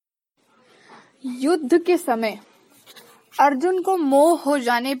युद्ध के समय अर्जुन को मोह हो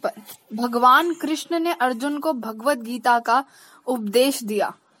जाने पर भगवान कृष्ण ने अर्जुन को भगवद गीता का उपदेश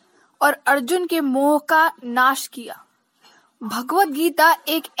दिया और अर्जुन के मोह का नाश किया। भगवद गीता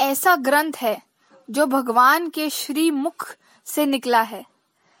एक ऐसा ग्रंथ है जो भगवान के श्री मुख से निकला है।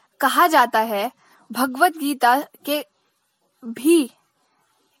 कहा जाता है भगवद गीता के भी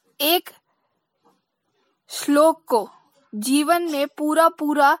एक श्लोक को जीवन में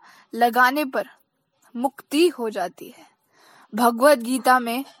पूरा लगाने पर मुक्ति हो जाती है। भगवद गीता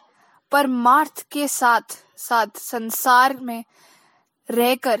में परमार्थ के साथ साथ संसार में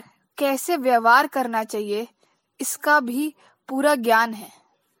रहकर कैसे व्यवहार करना चाहिए इसका भी पूरा ज्ञान है।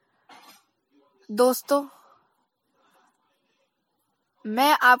 दोस्तों,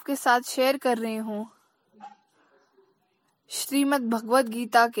 मैं आपके साथ शेयर कर रही हूँ श्रीमद् भगवद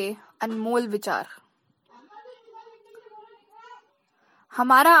गीता के अनमोल विचार।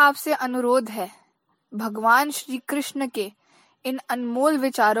 हमारा आपसे अनुरोध है, भगवान श्री कृष्ण के इन अनमोल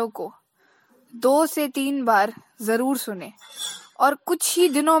विचारों को 2 से 3 बार जरूर सुने और कुछ ही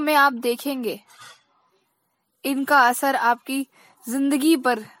दिनों में आप देखेंगे इनका असर आपकी जिंदगी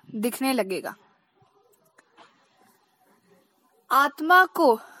पर दिखने लगेगा। आत्मा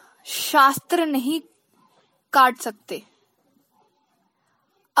को शास्त्र नहीं काट सकते,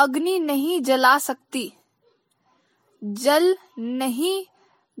 अग्नि नहीं जला सकती, जल नहीं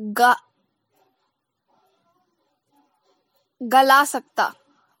गला सकता,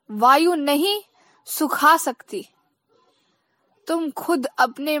 वायु नहीं सुखा सकती। तुम खुद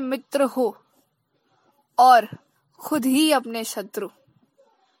अपने मित्र हो और खुद ही अपने शत्रु।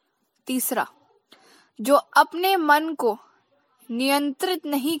 तीसरा, जो अपने मन को नियंत्रित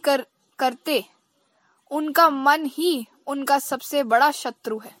नहीं करते उनका मन ही उनका सबसे बड़ा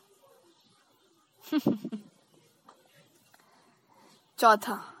शत्रु है।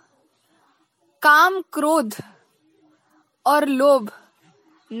 चौथा, काम, क्रोध और लोभ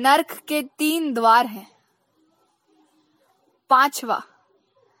नरक के 3 द्वार हैं। 5वां,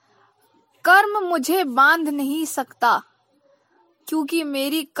 कर्म मुझे बांध नहीं सकता क्योंकि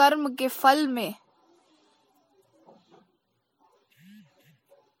मेरी कर्म के फल में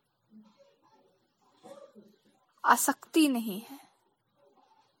आसक्ति नहीं है।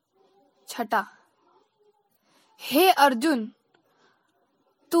 6, हे अर्जुन,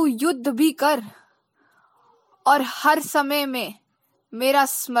 तू युद्ध भी कर और हर समय में मेरा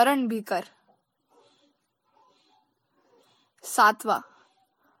स्मरण भी कर। 7वां,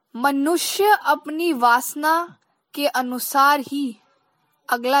 मनुष्य अपनी वासना के अनुसार ही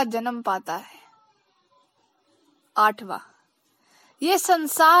अगला जन्म पाता है। 8वां, ये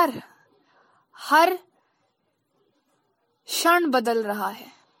संसार हर क्षण बदल रहा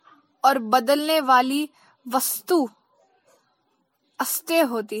है और बदलने वाली वस्तु अस्तेय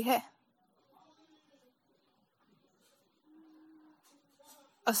होती है,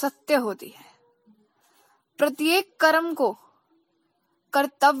 असत्य होती है। प्रत्येक कर्म को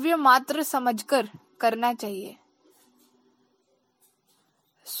कर्तव्य मात्र समझकर करना चाहिए।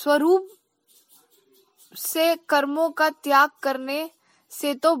 स्वरूप से कर्मों का त्याग करने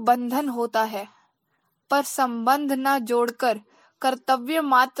से तो बंधन होता है, पर संबंध न जोड़कर कर्तव्य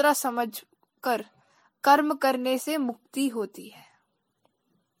मात्र समझकर कर्म करने से मुक्ति होती है।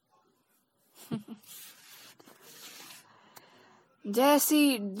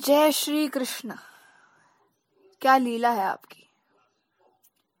 जय श्री कृष्ण। क्या लीला है आपकी।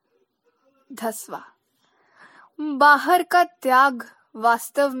 10वां, बाहर का त्याग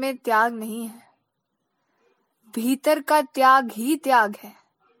वास्तव में त्याग नहीं है, भीतर का त्याग ही त्याग है।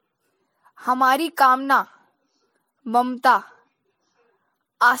 हमारी कामना, ममता,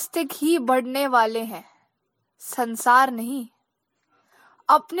 आस्तिक ही बढ़ने वाले हैं, संसार नहीं।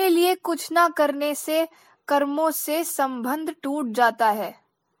 अपने लिए कुछ ना करने से कर्मों से संबंध टूट जाता है,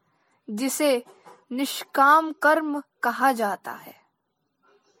 जिसे निष्काम कर्म कहा जाता है।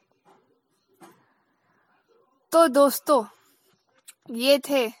 तो दोस्तों, ये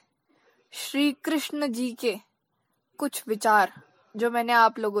थे श्री कृष्ण जी के कुछ विचार जो मैंने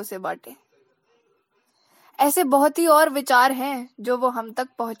आप लोगों से बांटे। ऐसे बहुत ही और विचार हैं जो वो हम तक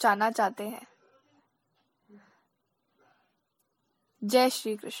पहुंचाना चाहते हैं। जय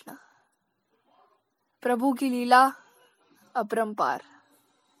श्री कृष्ण। प्रभु की लीला अपरंपार।